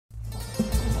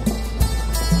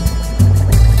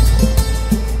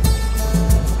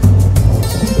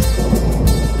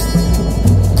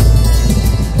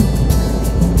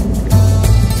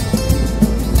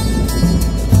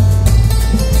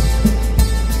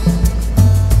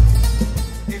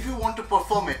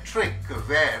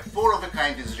4 of a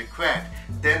kind is required,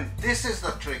 then this is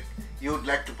the trick you would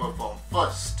like to perform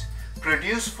first.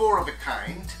 Produce 4 of a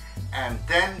kind and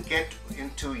then get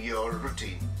into your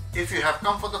routine. If you have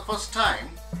come for the first time,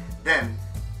 then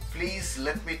please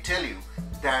let me tell you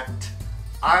that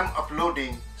I'm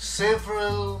uploading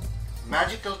several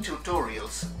magical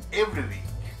tutorials every week.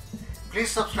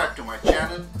 Please subscribe to my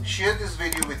channel, share this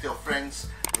video with your friends,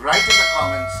 write in the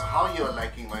comments how you are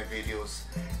liking my videos,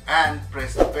 and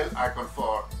press the bell icon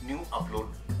for new upload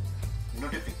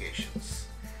notifications.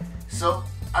 So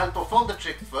I'll perform the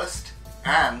trick first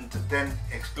and then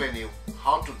explain you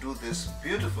how to do this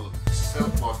beautiful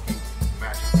self-working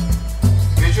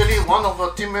magic. Usually one of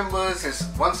our team members is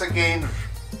once again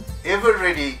ever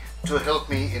ready to help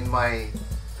me in my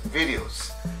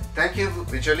videos. Thank you,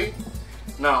 Vijali.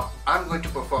 Now I'm going to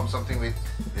perform something with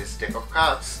this deck of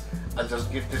cards. I'll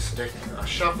just give this deck a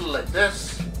shuffle like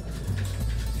this.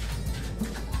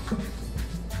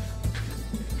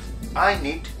 I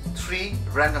need 3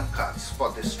 random cards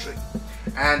for this trick,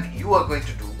 and you are going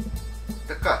to do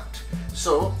the cut.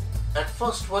 So at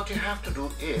first what you have to do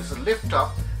is lift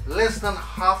up less than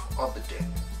half of the deck.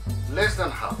 Less than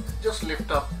half. Just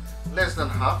lift up less than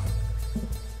half.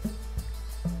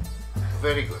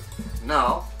 Very good.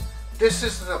 Now this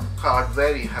is the card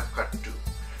where you have cut to,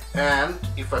 and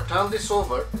if I turn this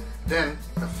over, then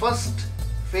the first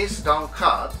face down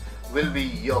card will be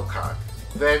your card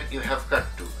where you have cut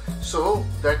to. So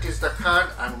that is the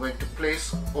card I'm going to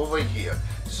place over here.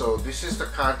 So this is the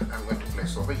card I'm going to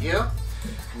place over here.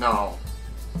 Now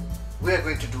we are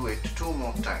going to do it 2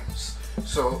 more times.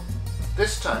 So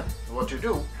this time what you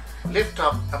do, lift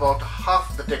up about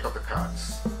half the deck of the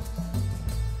cards.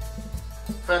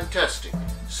 Fantastic.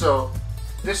 So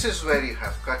this is where you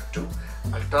have cut to.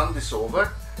 I'll turn this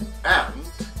over and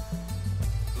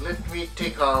let me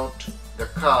take out the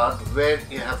card where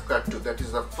you have cut to. That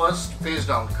is the first face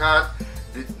down card.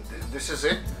 This is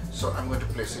it. So I'm going to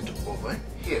place it over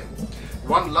here.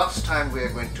 One last time we are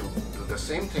going to do the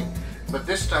same thing, but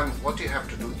this time what you have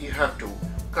to do, you have to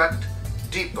cut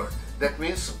deeper. That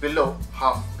means below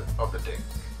half of the deck.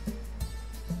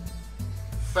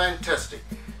 Fantastic.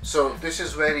 So this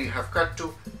is where you have cut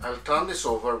to. I'll turn this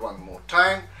over one more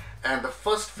time, and the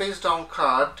first face down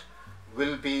card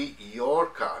will be your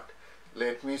card.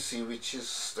 Let me see which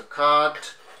is the card.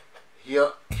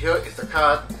 Here is the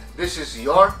card. This is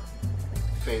your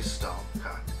face down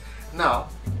card. Now,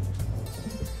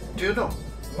 do you know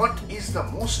what is the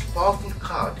most powerful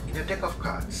card in a deck of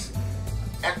cards?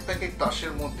 এক packet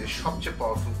তাসের মধ্যে সবচেয়ে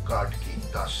powerful card কি?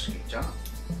 তাস কি জানো?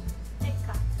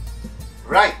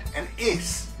 Right, an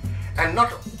ace. And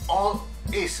not all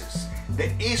aces. The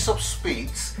Ace of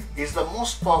Spades is the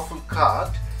most powerful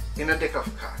card in a deck of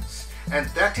cards, and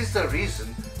that is the reason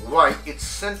why its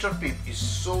centerpiece is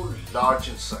so large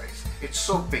in size. It's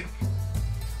so big.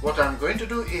 What I'm going to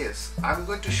do is I'm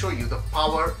going to show you the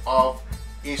power of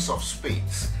Ace of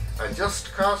Spades. I'll just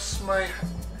cast my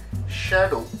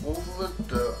shadow over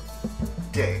the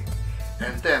deck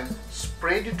and then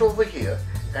spread it over here,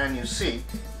 and you see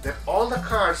that all the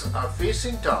cards are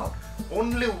facing down.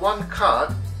 Only one card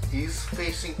is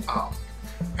facing up,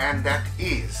 and that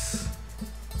is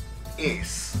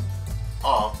Ace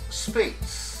of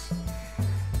Spades.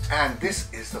 And this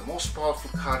is the most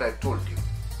powerful card I told you.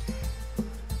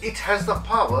 It has the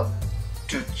power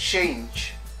to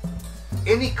change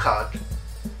any card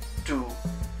to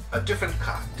a different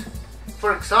card.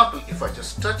 For example, if I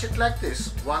just touch it like this,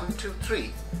 1, 2,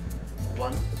 3,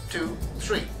 1, 2,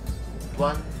 3,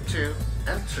 1, 2,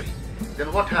 and 3, then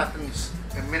what happens?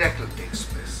 A miracle takes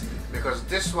place, because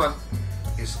this one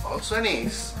is also an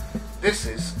ace, this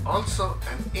is also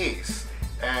an ace,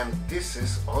 and this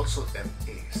is also an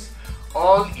ace.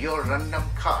 All your random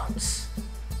cards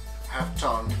have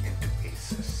turned into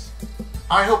aces.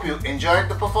 I hope you enjoyed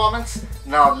the performance.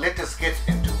 Now let us get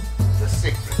into the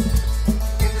secret.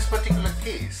 In this particular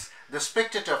case, the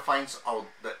spectator finds out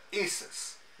the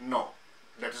aces. No,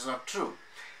 that is not true.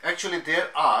 Actually, there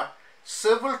are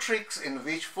several tricks in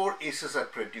which 4 aces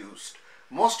are produced.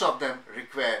 Most of them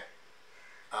require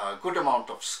a good amount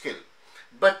of skill,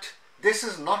 but this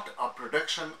is not a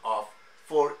production of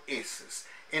 4 aces.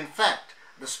 In fact,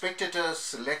 the spectator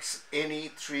selects any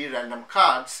 3 random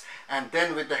cards, and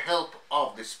then with the help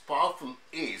of this powerful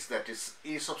ace, that is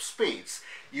Ace of Spades,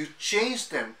 you change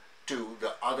them to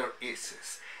the other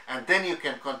aces, and then you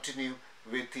can continue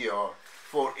with your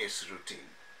 4 ace routine.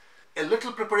 A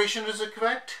little preparation is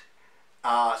required.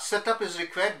 Setup is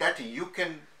required that you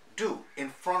can do in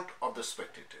front of the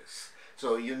spectators.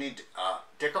 So you need a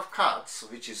deck of cards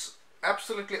which is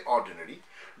absolutely ordinary.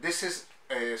 This is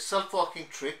a self-walking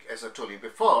trick, as I told you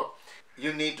before,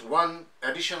 you need one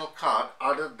additional card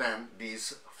other than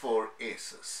these 4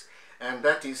 aces, and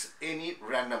that is any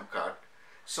random card.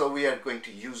 So we are going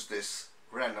to use this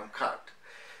random card.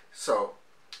 So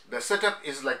the setup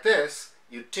is like this.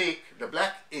 You take the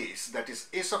black ace, that is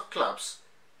ace of clubs,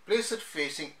 place it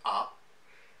facing up.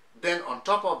 Then on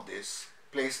top of this,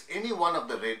 place any one of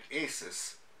the red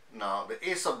aces. Now the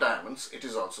ace of diamonds, it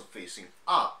is also facing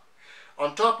up.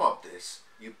 On top of this,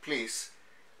 you place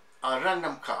a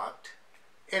random card,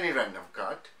 any random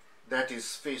card, that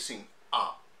is facing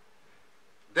up.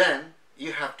 Then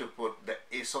you have to put the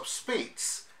ace of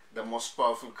spades, the most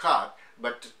powerful card,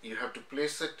 but you have to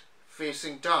place it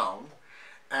facing down.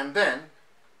 And then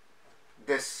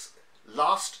this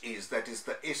last ace, that is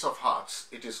the ace of hearts,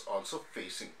 it is also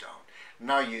facing down.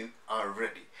 Now you are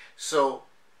ready. So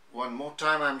one more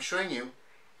time I'm showing you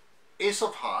ace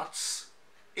of hearts,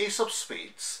 ace of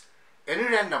spades, any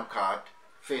random card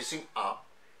facing up,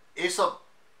 ace of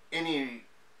any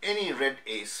red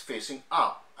ace facing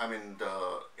up, I mean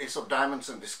the ace of diamonds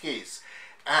in this case,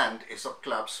 and ace of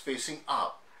clubs facing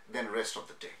up, then rest of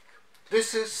the deck.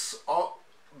 This is all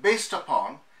based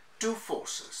upon 2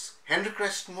 forces, Henry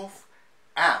Crest move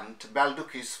and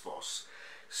Balducci's force.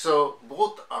 So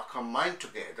both are combined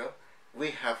together.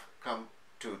 We have come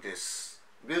to this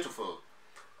beautiful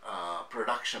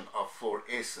production of 4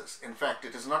 aces. In fact,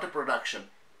 it is not a production,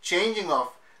 changing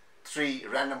of 3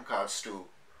 random cards to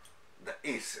the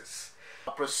aces.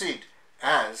 I'll proceed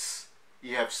as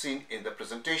you have seen in the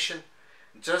presentation.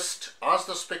 Just ask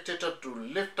the spectator to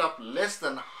lift up less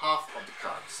than half of the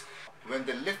cards. When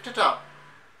they lift it up,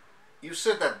 you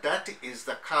say that that is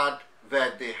the card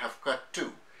where they have cut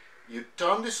 2. You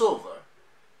turn this over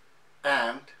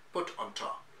and put on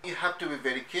top. You have to be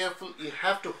very careful. You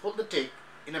have to hold the deck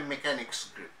in a mechanic's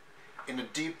grip, in a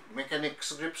deep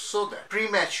mechanic's grip, so that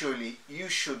prematurely you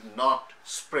should not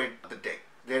spread the deck.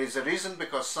 There is a reason,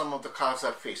 because some of the cards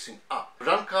are facing up.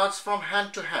 Run cards from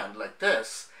hand to hand like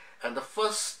this, and the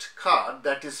first card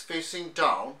that is facing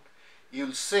down,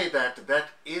 you'll say that that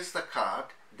is the card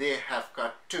they have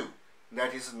cut 2.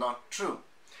 That is not true.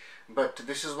 But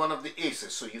this is one of the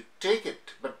aces, so you take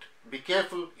it, but be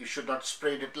careful, you should not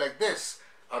spread it like this,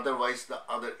 otherwise the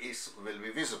other ace will be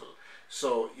visible.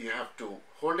 So you have to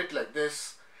hold it like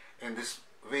this, in this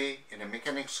way, in a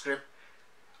mechanic's grip.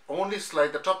 Only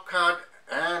slide the top card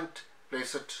and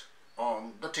place it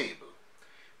on the table.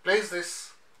 Place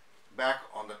this back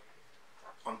on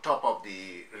top of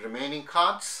the remaining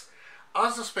cards.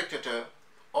 Ask the spectator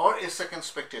or a second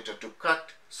spectator to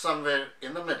cut somewhere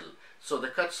in the middle. So they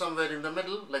cut somewhere in the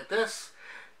middle like this,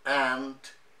 and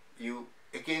you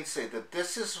again say that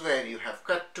this is where you have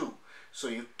cut 2. So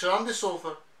you turn this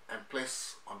over and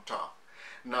place on top.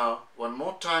 Now one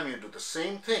more time you do the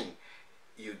same thing.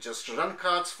 You just run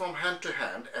cards from hand to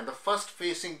hand, and the first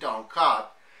facing down card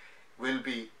will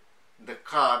be the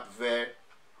card where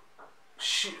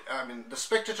the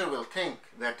spectator will think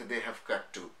that they have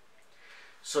cut 2.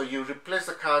 So you replace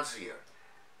the cards here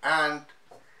and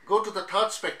go to the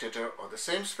third spectator or the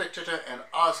same spectator and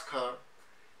ask her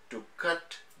to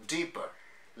cut deeper,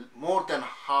 more than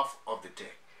half of the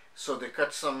deck. So they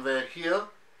cut somewhere here.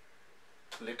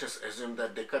 Let us assume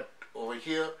that they cut over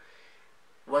here.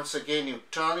 Once again you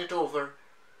turn it over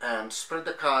and spread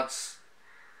the cards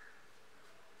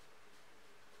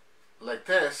like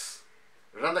this.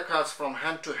 Run the cards from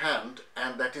hand to hand,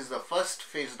 and that is the first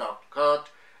face down card,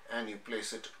 and you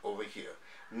place it over here.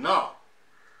 Now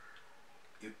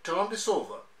you turn this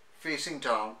over facing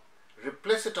down,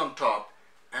 replace it on top,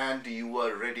 and you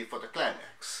are ready for the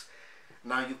climax.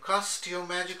 Now you cast your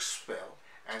magic spell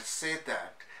and say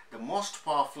that the most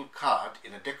powerful card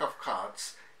in a deck of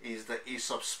cards is the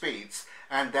Ace of Spades,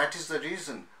 and that is the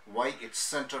reason why its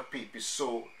center peep is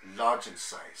so large in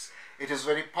size. It is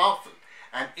very powerful,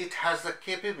 and it has the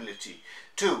capability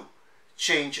to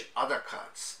change other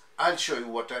cards. I'll show you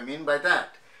what I mean by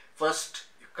that. First,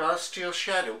 you cast your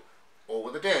shadow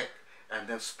over the deck and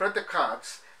then spread the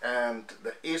cards, and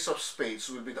the Ace of Spades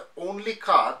will be the only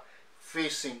card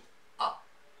facing up.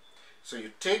 So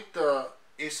you take the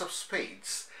Ace of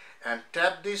Spades and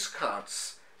tap these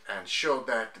cards and show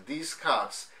that these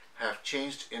cards have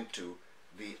changed into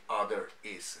the other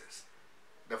aces.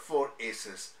 The 4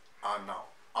 aces are now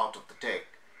out of the deck,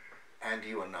 and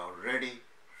you are now ready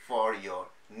for your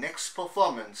next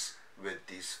performance with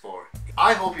these 4.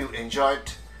 I hope you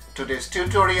enjoyed today's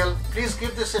tutorial. Please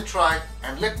give this a try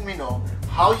and let me know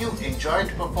how you enjoyed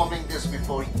performing this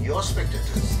before your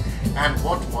spectators and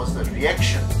what was the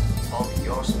reaction of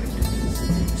your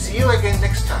spectators. See you again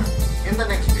next time in the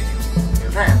next video.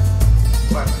 Till then,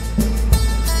 bye bye.